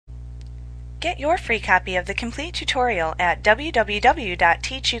Get your free copy of the complete tutorial at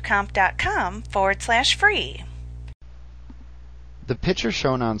www.teachucomp.com/free. The picture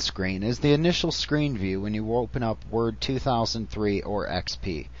shown on screen is the initial screen view when you open up Word 2003 or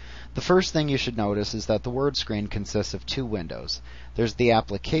XP. The first thing you should notice is that the Word screen consists of two windows. There's the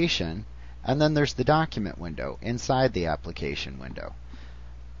application, and then there's the document window inside the application window.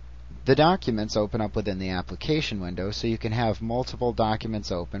 The documents open up within the application window, so you can have multiple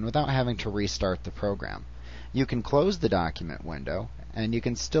documents open without having to restart the program. You can close the document window, and you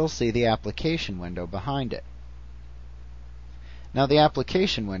can still see the application window behind it. Now, the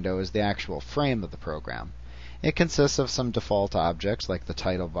application window is the actual frame of the program. It consists of some default objects like the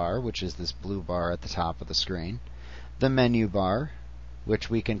title bar, which is this blue bar at the top of the screen, the menu bar,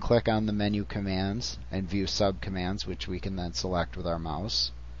 which we can click on the menu commands and view subcommands, which we can then select with our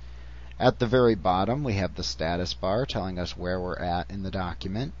mouse. At the very bottom, we have the status bar telling us where we're at in the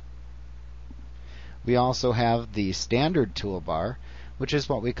document. We also have the standard toolbar, which is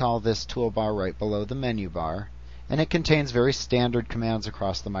what we call this toolbar right below the menu bar, and it contains very standard commands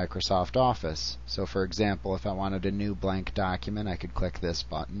across the Microsoft Office. So for example, if I wanted a new blank document, I could click this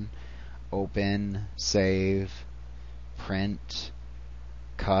button: open, save, print,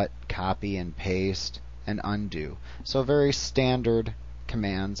 cut, copy and paste, and undo. So very standard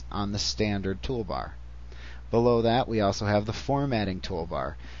commands on the standard toolbar. Below that, we also have the formatting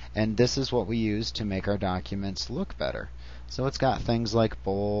toolbar, and this is what we use to make our documents look better. So it's got things like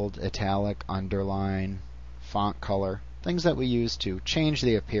bold, italic, underline, font color, things that we use to change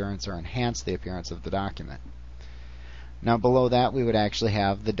the appearance or enhance the appearance of the document. Now below that, we would actually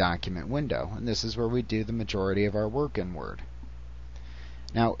have the document window, and this is where we do the majority of our work in Word.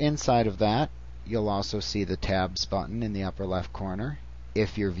 Now inside of that, you'll also see the tabs button in the upper left corner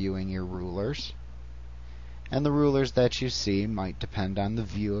if you're viewing your rulers. And the rulers that you see might depend on the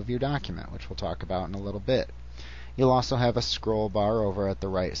view of your document, which we'll talk about in a little bit. You'll also have a scroll bar over at the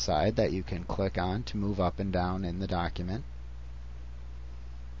right side that you can click on to move up and down in the document.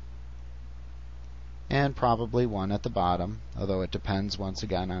 And probably one at the bottom, although it depends once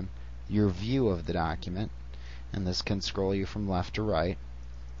again on your view of the document. And this can scroll you from left to right.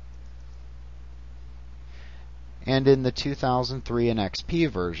 And in the 2003 and XP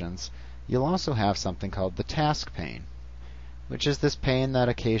versions, you'll also have something called the Task Pane, which is this pane that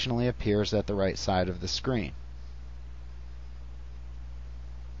occasionally appears at the right side of the screen.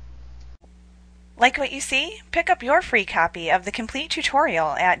 Like what you see? Pick up your free copy of the complete tutorial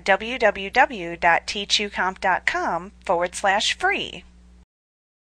at www.teachucomp.com/free.